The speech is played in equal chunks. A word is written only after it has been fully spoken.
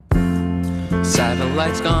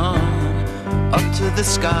Satellites gone up to the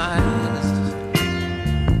skies.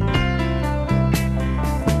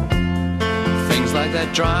 Things like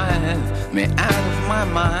that drive me out of my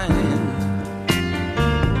mind.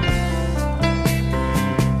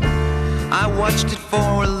 I watched it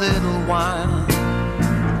for a little while.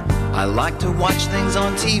 I like to watch things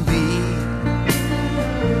on TV.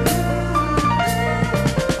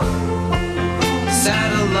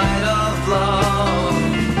 Satellite of love.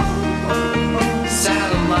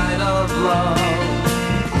 Satellite of love.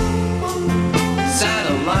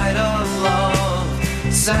 Satellite of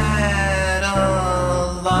love. Satellite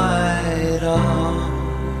of.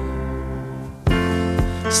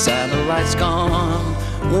 Satellite's gone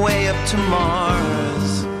way up to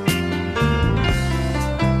Mars.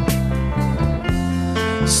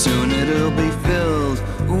 Soon it'll be filled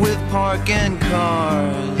with parking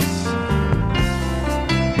cars.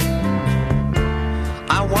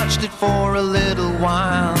 I watched it for a little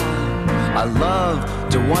while. I love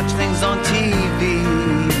to watch things on TV.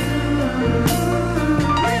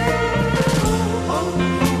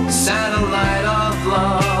 Satellite of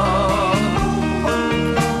love.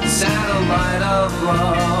 Satellite of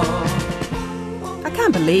love. I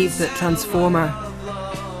can't believe that Transformer,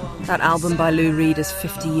 that album by Lou Reed, is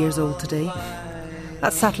 50 years old today.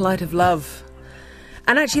 That's Satellite of Love.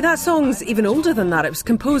 And actually that song's even older than that. It was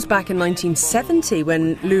composed back in 1970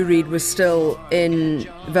 when Lou Reed was still in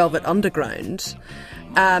Velvet Underground.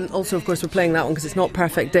 Also, of course, we're playing that one because it's not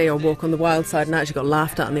Perfect Day or Walk on the Wild Side, and I actually got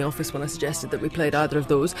laughed at in the office when I suggested that we played either of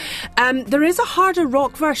those. There is a harder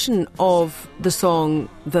rock version of the song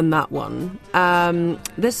than that one.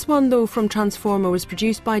 This one, though, from Transformer, was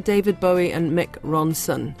produced by David Bowie and Mick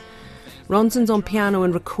Ronson. Ronson's on piano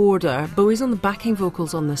and recorder. Bowie's on the backing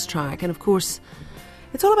vocals on this track. And, of course,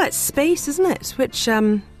 it's all about space, isn't it? Which,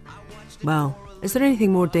 well, is there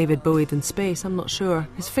anything more David Bowie than space? I'm not sure.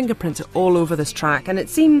 His fingerprints are all over this track, and it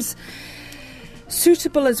seems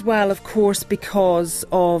suitable as well, of course, because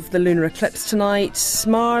of the lunar eclipse tonight.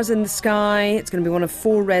 Mars in the sky. It's going to be one of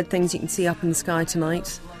 4 red things you can see up in the sky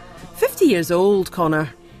tonight. 50 years old,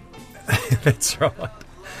 Connor. That's right.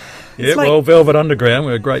 Yeah, like, well, Velvet Underground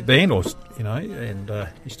were a great band, or and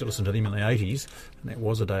used to listen to them in the 80s, and that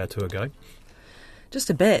was a day or two ago. Just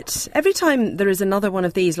a bit. Every time there is another one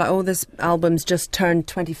of these, like, oh, this album's just turned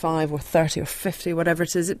 25 or 30 or 50, whatever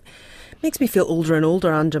it is, it makes me feel older and older,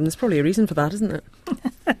 Anjum. There's probably a reason for that, isn't it?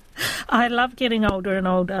 I love getting older and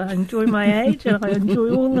older. I enjoy my age, and I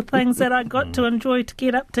enjoy all the things that I got to enjoy to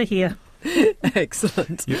get up to here.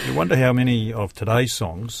 Excellent. You wonder how many of today's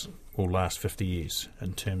songs will last 50 years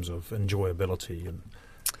in terms of enjoyability and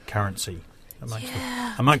currency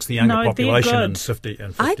amongst the younger population in 50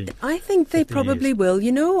 and 50. I think they probably years. will.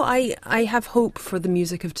 You know, I have hope for the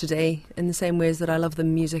music of today in the same ways that I love the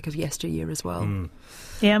music of yesteryear as well.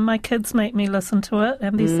 Yeah, my kids make me listen to it,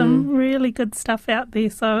 and there's some really good stuff out there,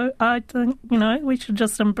 so I think, we should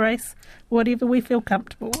just embrace whatever we feel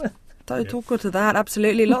comfortable with. Don't go to that,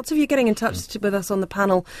 absolutely. Lots of you getting in touch with us on the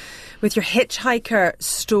panel with your hitchhiker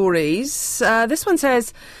stories. This one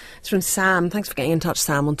says, it's from Sam. Thanks for getting in touch,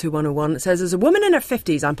 Sam, on 2101. It says, as a woman in her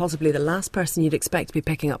 50s, I'm possibly the last person you'd expect to be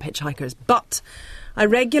picking up hitchhikers, but I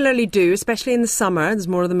regularly do, especially in the summer. There's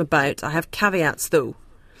more of them about. I have caveats, though.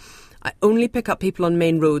 I only pick up people on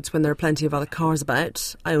main roads when there are plenty of other cars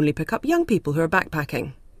about. I only pick up young people who are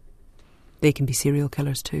backpacking. They can be serial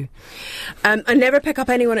killers too. I never pick up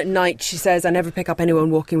anyone at night, she says. I never pick up anyone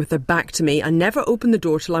walking with their back to me. I never open the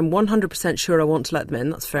door till I'm 100% sure I want to let them in.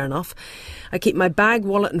 That's fair enough. I keep my bag,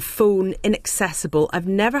 wallet and phone inaccessible. I've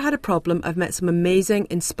never had a problem. I've met some amazing,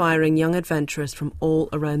 inspiring young adventurers from all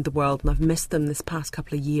around the world, and I've missed them this past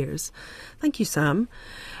couple of years. Thank you, Sam.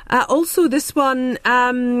 Also, this one,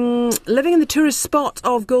 living in the tourist spot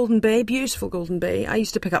of Golden Bay, beautiful Golden Bay. I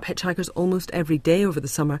used to pick up hitchhikers almost every day over the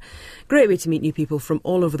summer. Great way to meet new people from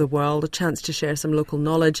all over the world, a chance to share some local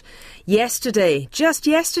knowledge. Just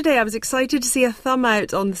yesterday, I was excited to see a thumb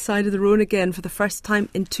out on the side of the road again for the first time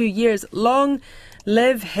in 2 years. Long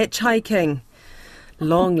live hitchhiking.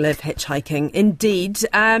 Long live hitchhiking, indeed.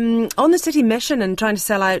 On the city mission and trying to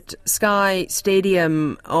sell out Sky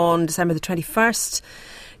Stadium on December the 21st,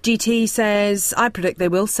 GT says, I predict they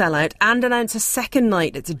will sell out and announce a second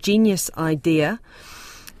night. It's a genius idea.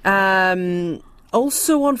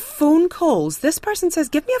 Also on phone calls, this person says,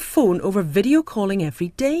 give me a phone over video calling every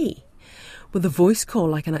day. With a voice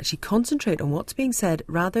call, I can actually concentrate on what's being said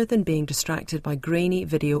rather than being distracted by grainy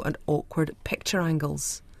video and awkward picture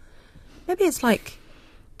angles. Maybe it's like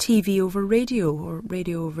TV over radio, or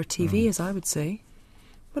radio over TV, as I would say.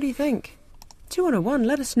 What do you think? 2101,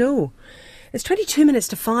 let us know. It's 22 minutes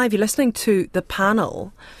to 5. You're listening to The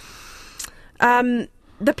Panel.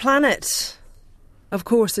 The planet, of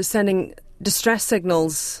course, is sending distress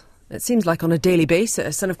signals, it seems like on a daily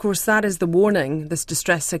basis. And of course, that is the warning, this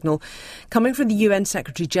distress signal, coming from the UN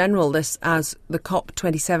Secretary-General, this as the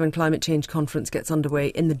COP27 climate change conference gets underway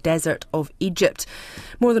in the desert of Egypt.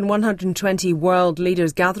 More than 120 world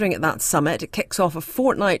leaders gathering at that summit. It kicks off a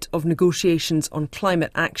fortnight of negotiations on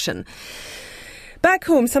climate action. Back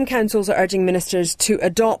home, some councils are urging ministers to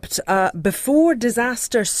adopt a before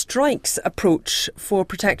disaster strikes approach for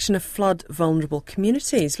protection of flood vulnerable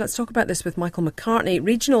communities. Let's talk about this with Michael McCartney,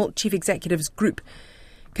 Regional Chief Executive's Group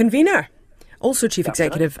Convener, also Chief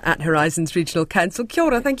Executive at Horizons Regional Council. Kia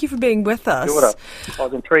ora, thank you for being with us. Kia ora. I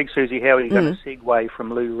was intrigued, Susie, how are you going to segue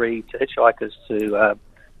from Lou Reed to hitchhikers to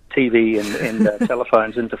TV and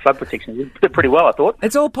telephones into flood protection? You did pretty well, I thought.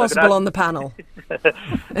 It's all possible on the panel.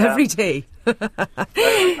 Every day. Good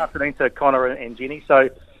afternoon to Conor and Jenny. So,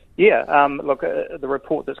 the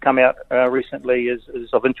report that's come out recently is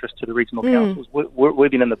of interest to the regional councils.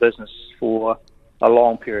 We've been in the business for a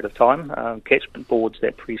long period of time. Catchment boards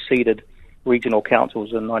that preceded regional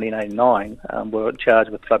councils in 1989 were charged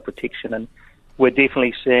with flood protection, and we're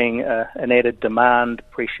definitely seeing an added demand,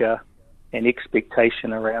 pressure and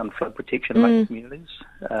expectation around flood protection among communities.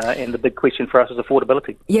 And the big question for us is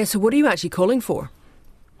affordability. Yeah, so what are you actually calling for?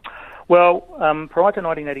 Well, prior to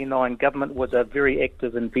 1989, government was a very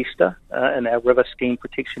active investor in our river scheme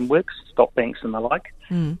protection works, stop banks and the like.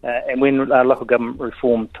 And when local government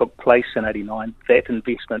reform took place in 89, that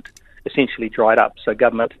investment essentially dried up. So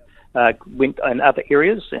government went in other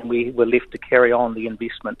areas and we were left to carry on the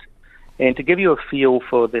investment. And to give you a feel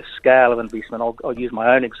for the scale of investment, I'll use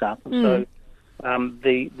my own example. So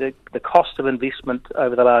the cost of investment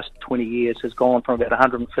over the last 20 years has gone from about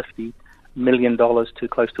 $150 million to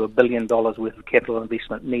close to $1 billion worth of capital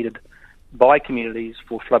investment needed by communities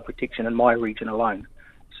for flood protection in my region alone.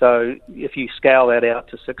 So if you scale that out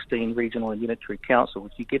to 16 regional and unitary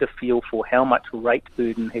councils, you get a feel for how much rate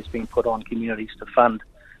burden has been put on communities to fund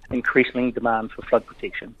increasing demand for flood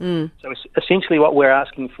protection. So essentially what we're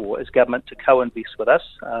asking for is government to co-invest with us,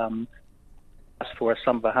 for a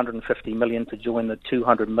sum of $150 million to join the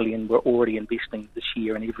 $200 million we're already investing this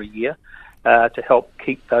year and every year to help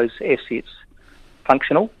keep those assets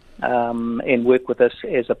functional and work with us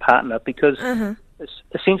as a partner, because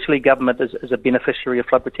essentially government is a beneficiary of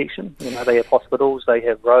flood protection. You know, they have hospitals, they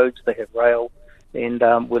have roads, they have rail, and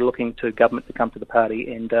we're looking to government to come to the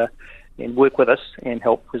party and work with us and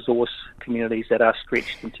help resource communities that are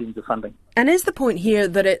stretched in terms of funding. And is the point here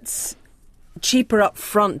that it's cheaper up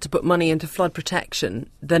front to put money into flood protection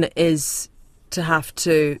than it is to have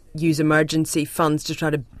to use emergency funds to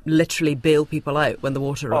try to literally bail people out when the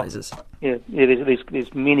water rises? Yeah,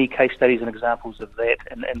 there's many case studies and examples of that,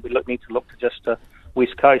 and we need to look to just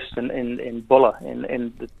West Coast and Bulla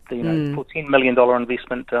and for $10 million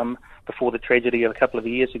investment before the tragedy of a couple of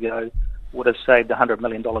years ago would have saved $100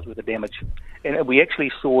 million worth of damage. And we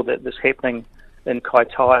actually saw that this happening in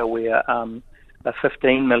Kaitaia, where a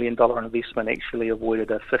 $15 million investment actually avoided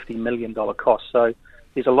a $50 million cost. So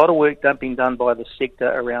there's a lot of work being done by the sector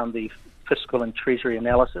around the fiscal and treasury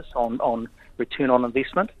analysis on return on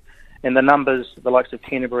investment. And the numbers, the likes of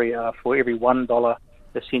Canterbury, are for every $1,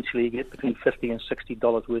 essentially you get between $50 and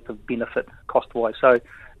 $60 worth of benefit cost-wise. So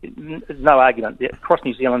there's no argument. Across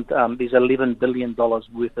New Zealand, there's $11 billion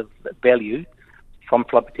worth of value from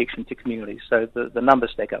flood protection to communities. So the numbers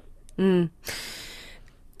stack up.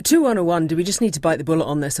 2101, do we just need to bite the bullet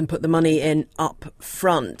on this and put the money in up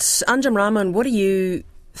front? Anjum Rahman, what do you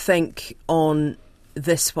think on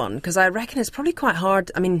this one? Because I reckon it's probably quite hard.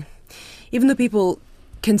 I mean, even though people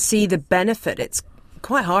can see the benefit, it's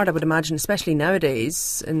quite hard, I would imagine, especially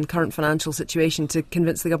nowadays in current financial situation, to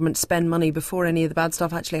convince the government to spend money before any of the bad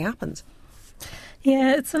stuff actually happens.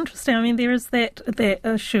 Yeah, it's interesting. I mean, there is that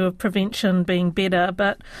issue of prevention being better,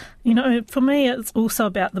 but, you know, for me it's also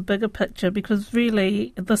about the bigger picture, because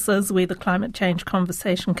really this is where the climate change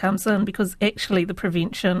conversation comes in, because actually the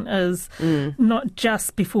prevention is not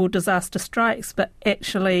just before disaster strikes, but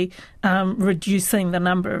actually reducing the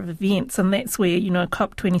number of events, and that's where, you know,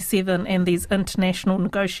 COP27 and these international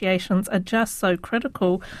negotiations are just so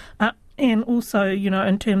critical. And also, you know,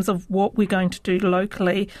 in terms of what we're going to do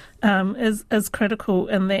locally is critical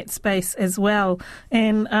in that space as well.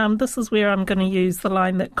 And this is where I'm going to use the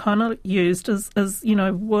line that Conor used is you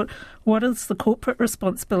know, what is the corporate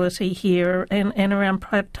responsibility here and around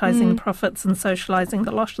privatising profits and socialising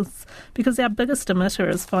the losses? Because our biggest emitter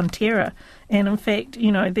is Fonterra. And in fact,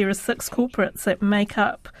 you know, there are 6 corporates that make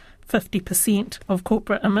up 50% of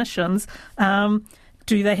corporate emissions.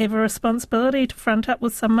 Do they have a responsibility to front up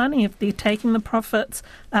with some money if they're taking the profits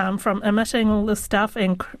from emitting all this stuff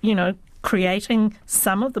and, you know, creating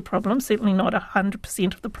some of the problem, certainly not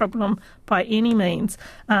 100% of the problem by any means.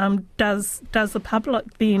 Does the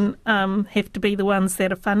public then have to be the ones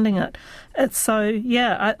that are funding it? I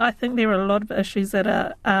think there are a lot of issues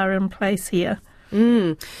that are in place here.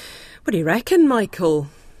 What do you reckon, Michael?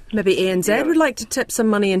 Maybe ANZ would like to tip some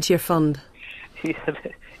money into your fund. Yeah,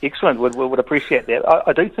 excellent. Would appreciate that.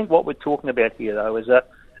 I do think what we're talking about here, though, is that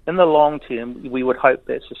in the long term, we would hope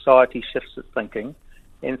that society shifts its thinking,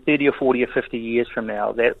 and 30 or 40 or 50 years from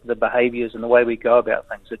now, that the behaviours and the way we go about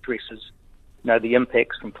things addresses, the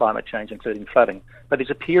impacts from climate change, including flooding. But there's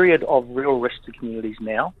a period of real risk to communities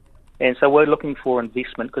now, and so we're looking for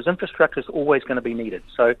investment because infrastructure is always going to be needed.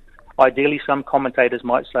 So ideally, some commentators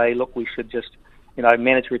might say, look, we should just,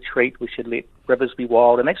 manage retreat, we should let rivers be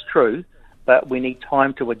wild, and that's true, but we need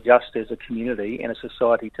time to adjust as a community and a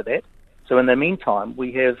society to that. So in the meantime,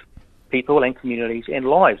 we have people and communities and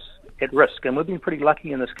lives at risk, and we've been pretty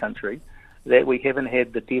lucky in this country that we haven't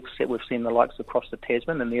had the deaths that we've seen the likes across the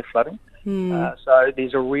Tasman and their flooding. So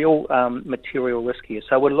there's a real material risk here.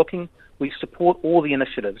 So we support all the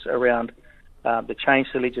initiatives around the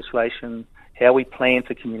change to legislation, how we plan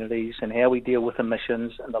for communities and how we deal with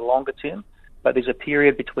emissions in the longer term. But there's a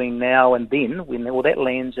period between now and then when all that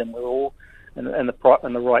lands and we're all in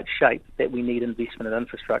the right shape that we need investment in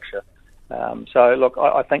infrastructure. So look,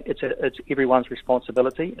 I think it's everyone's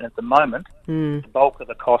responsibility, and at the moment, the bulk of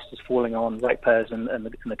the cost is falling on ratepayers in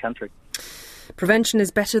the country. Prevention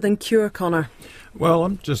is better than cure, Conor. Well,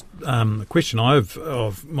 I'm just the question I have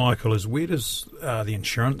of Michael is where does the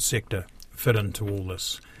insurance sector fit into all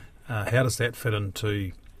this? How does that fit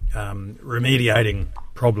into remediating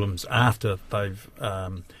problems after they've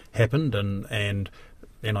happened, and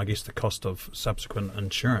then I guess the cost of subsequent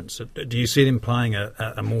insurance? Do you see them playing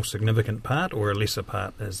a more significant part or a lesser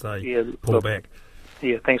part as they pull back?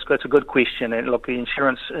 Yeah, thanks. That's a good question. And look, the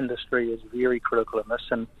insurance industry is very critical in this,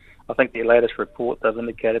 and I think their latest report, they've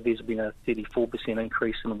indicated there's been a 34%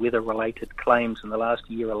 increase in weather-related claims in the last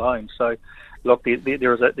year alone. So, look,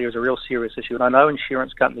 there's a real serious issue. And I know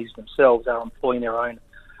insurance companies themselves are employing their own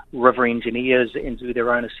river engineers and do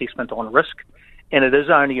their own assessment on risk. And it is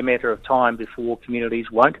only a matter of time before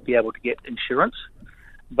communities won't be able to get insurance.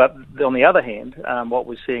 But on the other hand, what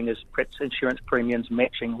we're seeing is insurance premiums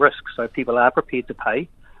matching risk. So people are prepared to pay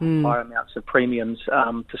higher amounts of premiums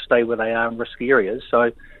to stay where they are in risk areas.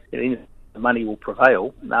 So the money will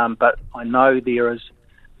prevail. But I know there is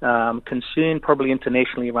concern probably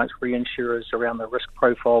internationally amongst reinsurers around the risk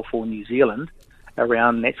profile for New Zealand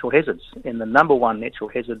around natural hazards. And the number one natural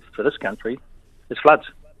hazard for this country is floods.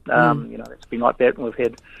 It's been like that, and we've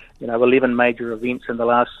had 11 major events in the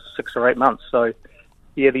last 6 or 8 months. So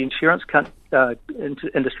the insurance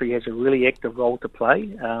industry has a really active role to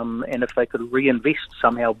play, and if they could reinvest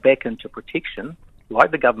somehow back into protection like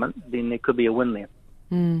the government, then there could be a win there.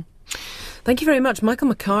 Thank you very much. Michael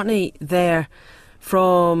McCartney there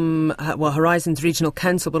from Horizons Regional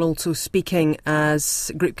Council, but also speaking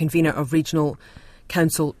as Group Convener of Regional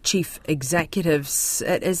Council Chief Executives.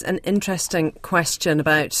 It is an interesting question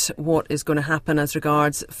about what is going to happen as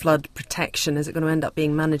regards flood protection. Is it going to end up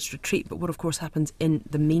being managed retreat? But what, of course, happens in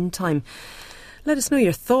the meantime? Let us know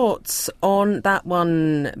your thoughts on that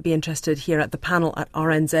one. Be interested here at the panel at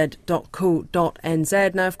rnz.co.nz.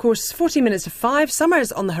 Now, of course, 14 minutes to 5.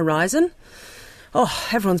 Summer's on the horizon. Oh,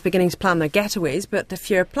 everyone's beginning to plan their getaways, but if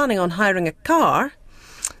you're planning on hiring a car,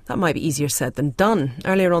 that might be easier said than done.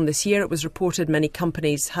 Earlier on this year, it was reported many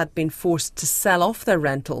companies had been forced to sell off their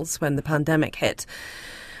rentals when the pandemic hit.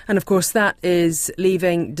 And of course, that is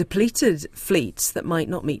leaving depleted fleets that might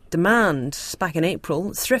not meet demand. Back in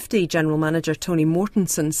April, Thrifty General Manager Tony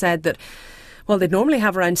Mortensen said that while they'd normally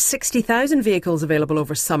have around 60,000 vehicles available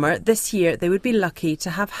over summer, this year they would be lucky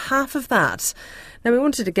to have half of that. Now, we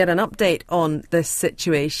wanted to get an update on this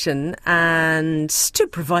situation, and to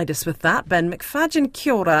provide us with that, Ben McFadgen,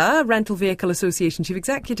 kia ora, Rental Vehicle Association Chief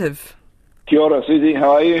Executive. Kia ora, Susie,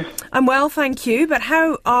 how are you? I'm well, thank you, but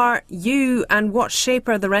how are you, and what shape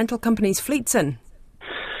are the rental companies' fleets in?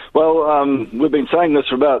 Well, we've been saying this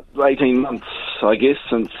for about 18 months, I guess,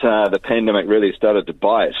 since the pandemic really started to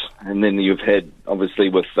bite. And then you've had, obviously,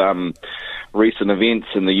 with recent events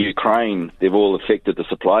in the Ukraine, they've all affected the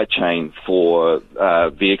supply chain for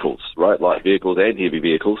vehicles, right, light vehicles and heavy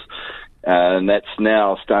vehicles. And that's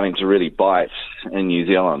now starting to really bite in New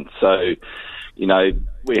Zealand. So,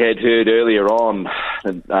 we had heard earlier on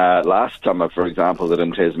last summer, for example, that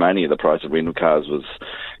in Tasmania the price of rental cars was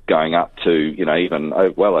going up to, even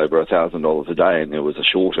well over $1,000 a day, and there was a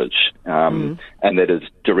shortage. And that is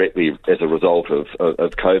directly as a result of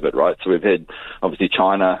COVID, right? So we've had, obviously,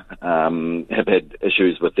 China have had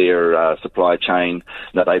issues with their supply chain,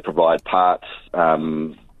 that they provide parts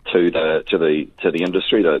to the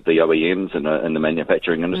industry, the OEMs and the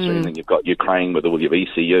manufacturing industry, and then you've got Ukraine with all your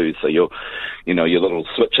ECUs, so your little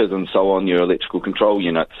switches and so on, your electrical control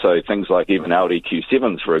units. So things like even Audi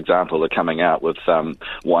Q7s, for example, are coming out with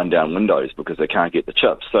wind down windows because they can't get the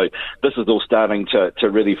chips. So this is all starting to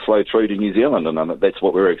really flow through to New Zealand, and that's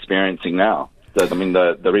what we're experiencing now. So,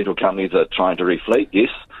 the rental companies are trying to refleet, yes.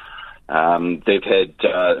 They've had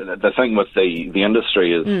the thing with the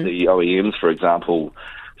industry is the OEMs, for example,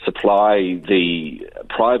 supply the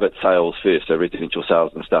private sales first, so residential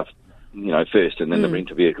sales and stuff, first, and then the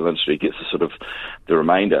rental vehicle industry gets the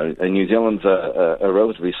remainder. And New Zealand's a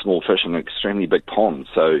relatively small fish in an extremely big pond.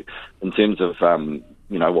 So in terms of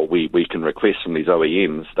what we can request from these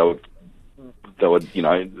OEMs, they would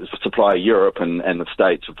supply Europe and the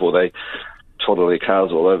States before they toddle their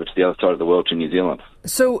cars all over to the other side of the world, to New Zealand.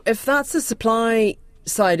 So if that's the supply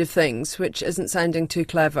side of things, which isn't sounding too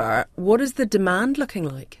clever, what is the demand looking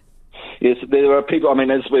like? Yes, there are people,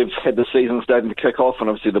 as we've had the season starting to kick off, and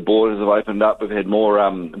obviously the borders have opened up, we've had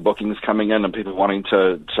more bookings coming in and people wanting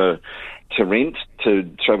to rent, to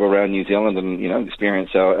travel around New Zealand and,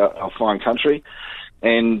 experience our fine country.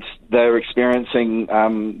 And they're experiencing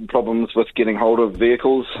problems with getting hold of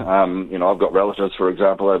vehicles. I've got relatives, for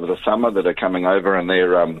example, over the summer that are coming over, and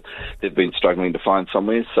they've been struggling to find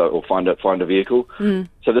somewhere, or find a vehicle.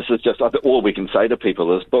 So this is just, all we can say to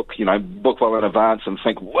people is book well in advance and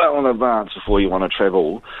think well in advance before you want to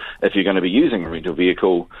travel. If you're going to be using a rental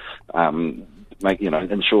vehicle,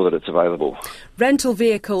 ensure that it's available. Rental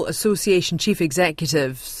Vehicle Association chief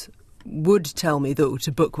executives would tell me, though,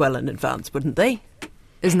 to book well in advance, wouldn't they?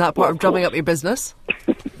 Isn't that part of drumming up your business?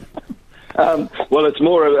 Well, it's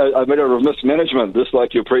more a matter of mismanagement, just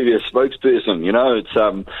like your previous spokesperson.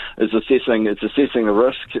 It's assessing the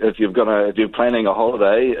risk. If you're planning a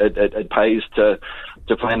holiday, it pays to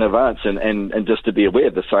plan in advance and just to be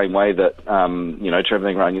aware, the same way that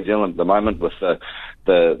travelling around New Zealand at the moment with the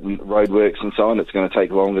roadworks and so on, it's going to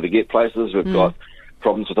take longer to get places. We've got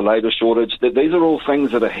problems with the labour shortage. These are all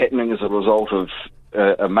things that are happening as a result of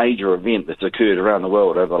a major event that's occurred around the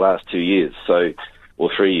world over the last 2 years, or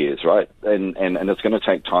 3 years, right? And it's going to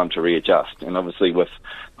take time to readjust. And obviously with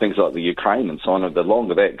things like the Ukraine and so on, the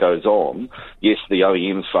longer that goes on, yes, the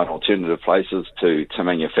OEMs find alternative places to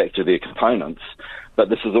manufacture their components, but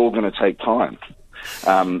this is all going to take time.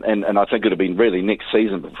 And I think it'll be really next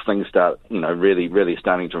season before things start, really, really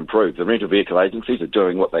starting to improve. The rental vehicle agencies are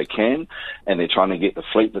doing what they can, and they're trying to get the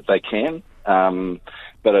fleet that they can.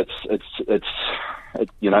 But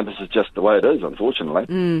this is just the way it is,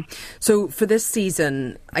 unfortunately. So for this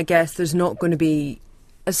season, I guess there's not going to be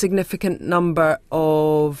a significant number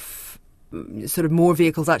of sort of more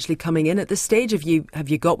vehicles actually coming in at this stage. Have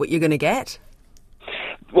you got what you're going to get?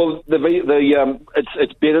 Well,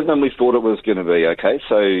 it's better than we thought it was going to be. Okay,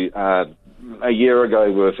 so a year ago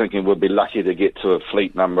we were thinking we'd be lucky to get to a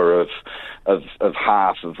fleet number of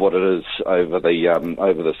half of what it is over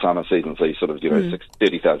the summer season. So you sort of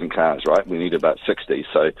 30,000 cars, right? We need about 60.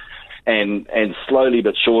 So, and slowly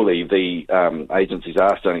but surely the agencies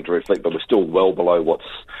are starting to reflect, but we're still well below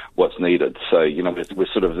what's needed. So we're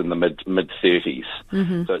sort of in the mid 30s.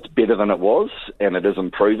 So it's better than it was, and it is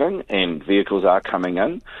improving, and vehicles are coming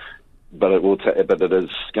in, but it is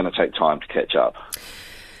going to take time to catch up.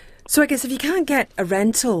 So I guess if you can't get a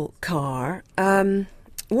rental car,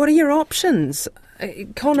 what are your options?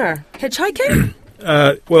 Conor, hitchhiking?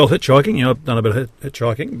 Well, hitchhiking, I've done a bit of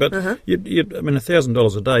hitchhiking, but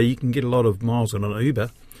 $1,000 a day, you can get a lot of miles on an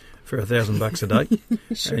Uber for $1,000 a day,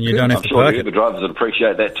 Sure and you don't have to park the it. Uber drivers would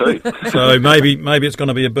appreciate that too. So maybe it's going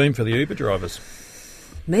to be a boom for the Uber drivers.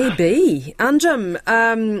 Maybe. Anjum,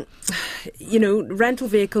 rental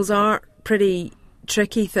vehicles are pretty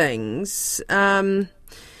tricky things,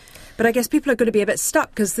 but I guess people are going to be a bit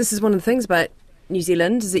stuck, because this is one of the things about New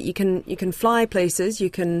Zealand, is that you can fly places, you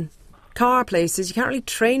can car places, you can't really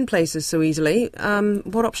train places so easily.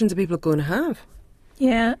 What options are people going to have?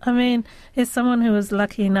 Yeah, as someone who was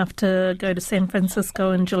lucky enough to go to San Francisco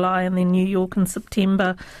in July and then New York in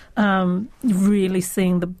September, really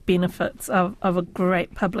seeing the benefits of a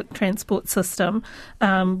great public transport system,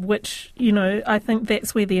 which, I think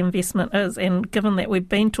that's where the investment is. And given that we've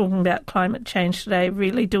been talking about climate change today,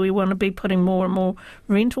 really do we want to be putting more and more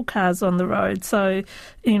rental cars on the road? So,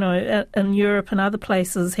 in Europe and other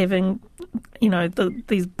places, having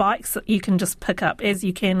these bikes that you can just pick up, as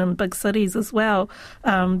you can in big cities as well,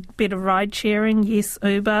 better ride sharing, yes,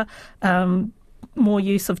 Uber, more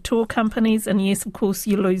use of tour companies, and yes, of course,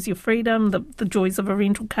 you lose your freedom. The joys of a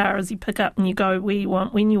rental car is you pick up and you go where you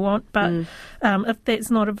want, when you want. But if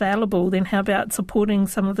that's not available, then how about supporting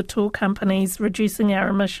some of the tour companies, reducing our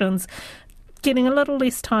emissions, getting a little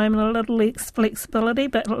less time and a little less flexibility,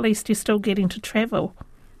 but at least you're still getting to travel.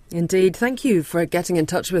 Indeed. Thank you for getting in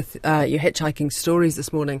touch with your hitchhiking stories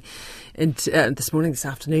this afternoon into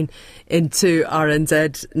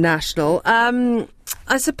RNZ National.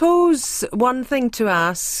 I suppose one thing to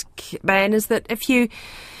ask, Ben, is that if you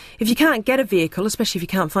can't get a vehicle, especially if you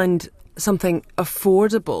can't find something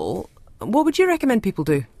affordable, what would you recommend people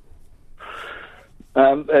do?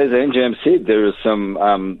 As Anjum said, there is some,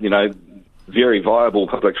 very viable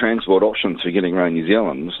public transport options for getting around New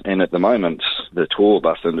Zealand, and at the moment, the tour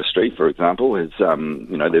bus industry, for example, has,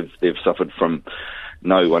 they've suffered from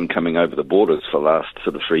no one coming over the borders for the last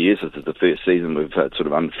sort of 3 years. This is the first season we've had sort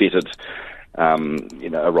of unfettered,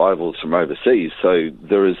 arrivals from overseas. So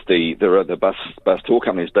there are the bus tour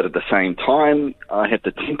companies, but at the same time, I have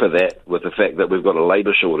to temper that with the fact that we've got a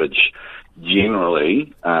labour shortage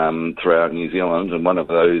generally throughout New Zealand, and one of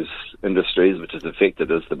those industries which is affected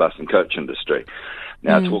is the bus and coach industry.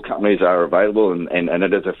 Now, tour companies are available, and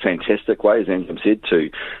it is a fantastic way, as Anjum said, to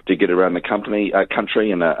get around the country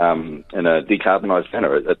in a decarbonised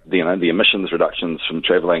manner. The emissions reductions from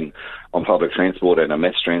travelling on public transport and a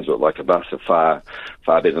mass transport like a bus are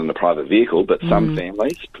far better than a private vehicle, but some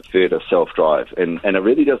families prefer to self-drive, and it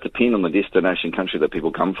really does depend on the destination country that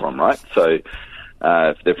people come from, right? So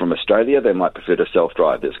if they're from Australia, they might prefer to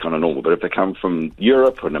self-drive. That's kind of normal. But if they come from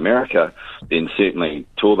Europe and America, then certainly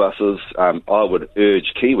tour buses. I would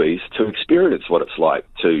urge Kiwis to experience what it's like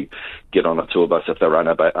to get on a tour bus if they're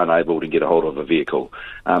unable to get a hold of a vehicle.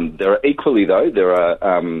 There are there's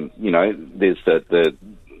the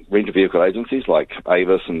rental vehicle agencies like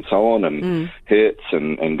Avis and so on, and Hertz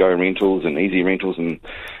and Go Rentals and Easy Rentals and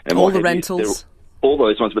all the rentals. All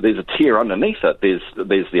those ones, but there's a tier underneath it. There's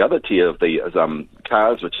the other tier of the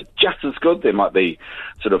cars, which are just as good. They might be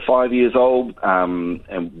sort of 5 years old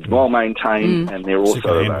and well maintained, and they're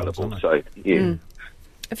also available. So, yeah.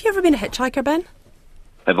 Have you ever been a hitchhiker, Ben?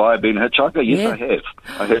 Have I been a hitchhiker? Yes, I have.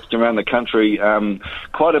 I hitched around the country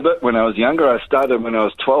quite a bit when I was younger. I started when I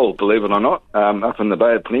was 12, believe it or not, up in the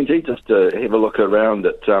Bay of Plenty, just to have a look around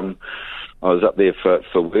at... I was up there for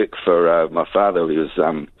work for my father. He was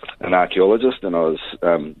an archaeologist, and I was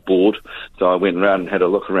bored, so I went around and had a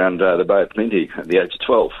look around the Bay of Plenty at the age of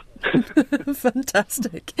 12.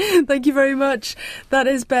 Fantastic. Thank you very much. That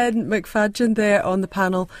is Ben McFadgen there on the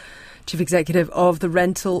panel, Chief Executive of the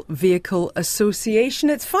Rental Vehicle Association.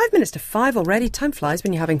 It's 5 minutes to 5 already. Time flies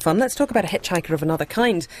when you're having fun. Let's talk about a hitchhiker of another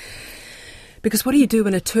kind. Because what do you do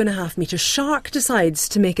when a 2.5 metre shark decides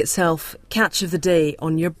to make itself catch of the day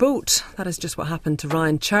on your boat? That is just what happened to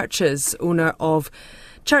Ryan Churches, owner of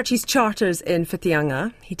Churches Charters in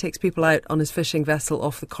Whitianga. He takes people out on his fishing vessel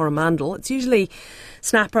off the Coromandel. It's usually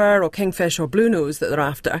snapper or kingfish or bluenose that they're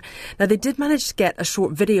after. Now, they did manage to get a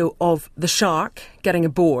short video of the shark getting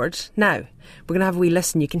aboard. Now, we're going to have a wee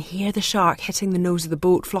listen. You can hear the shark hitting the nose of the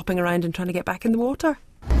boat, flopping around and trying to get back in the water.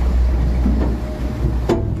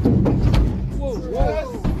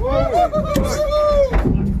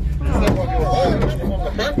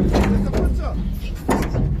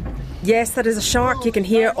 Yes, that is a shark you can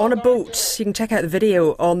hear on a boat. You can check out the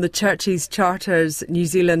video on the Churches Charters New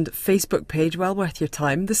Zealand Facebook page. Well worth your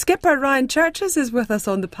time. The skipper, Ryan Churches, is with us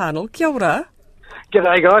on the panel. Kia ora.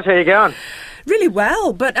 G'day guys, how you going? Really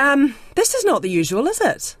well, but this is not the usual, is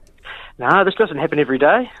it? No, this doesn't happen every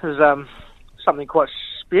day. There's something quite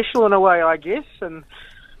special in a way, I guess, and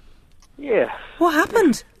yeah. What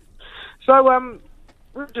happened? So we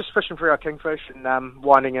were just fishing for our kingfish and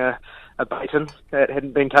winding a bait in that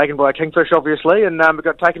hadn't been taken by a kingfish, obviously, and it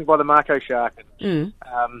got taken by the Mako Shark. He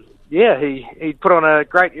put on a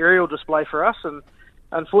great aerial display for us, and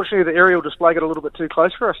unfortunately the aerial display got a little bit too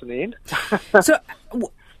close for us in the end. So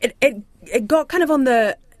it got kind of on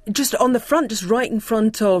the front, just right in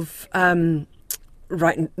front of right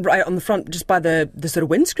on the front, just by the sort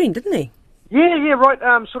of windscreen, didn't he? Yeah, right.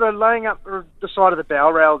 Sort of laying up the side of the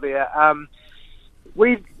bow rail there.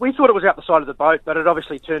 We thought it was out the side of the boat, but it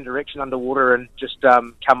obviously turned direction underwater and just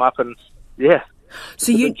come up and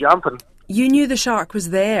So you jump and you knew the shark was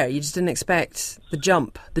there. You just didn't expect the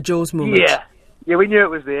jump, the Jaws moment. Yeah, we knew it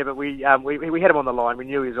was there, but we had him on the line. We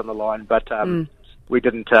knew he was on the line, but we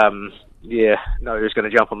didn't. know he was going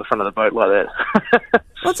to jump on the front of the boat like that.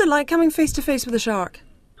 What's it like coming face to face with a shark?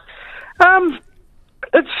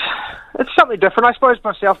 It's something different. I suppose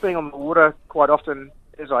myself being on the water quite often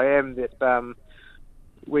as I am, that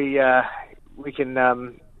we we can,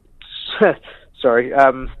 sorry,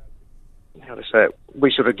 how to say it?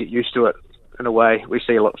 We sort of get used to it in a way. We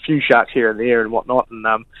see few sharks here and there and whatnot, and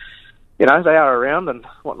they are around and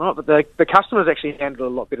whatnot. But the customers actually handle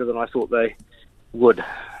it a lot better than I thought they would.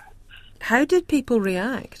 How did people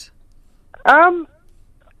react?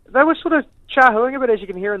 They were sort of chahooing a bit, as you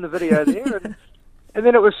can hear in the video there, and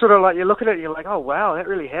then it was sort of like you look at it and you're like, oh wow, that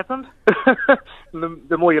really happened.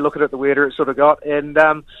 The more you look at it, the weirder it sort of got, and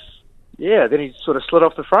then he sort of slid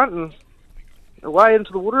off the front and away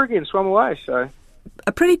into the water again, swam away. So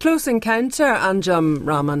a pretty close encounter, Anjum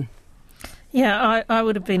Rahman. Yeah, I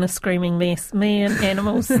would have been a screaming mess. Me and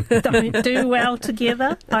animals don't do well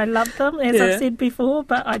together. I love them, as I've said before,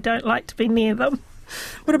 but I don't like to be near them.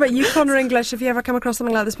 What about you, Conor English? Have you ever come across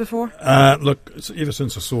something like this before? Look, ever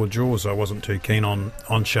since I saw Jaws, I wasn't too keen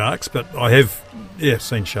on sharks, but I have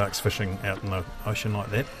seen sharks fishing out in the ocean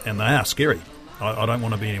like that, and they are scary. I don't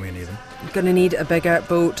want to be anywhere near them. You're going to need a bigger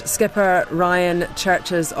boat. Skipper Ryan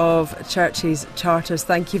Churches of Churches Charters,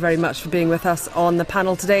 thank you very much for being with us on the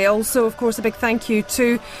panel today. Also, of course, a big thank you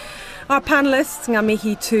to our panellists,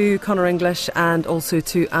 Ngamihi to Conor English and also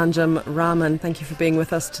to Anjum Rahman. Thank you for being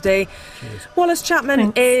with us today. Cheers. Wallace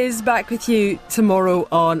Chapman is back with you tomorrow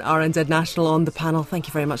on RNZ National on the panel. Thank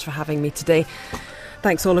you very much for having me today.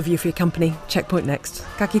 Thanks all of you for your company. Checkpoint next.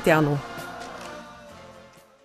 Ka kite anō.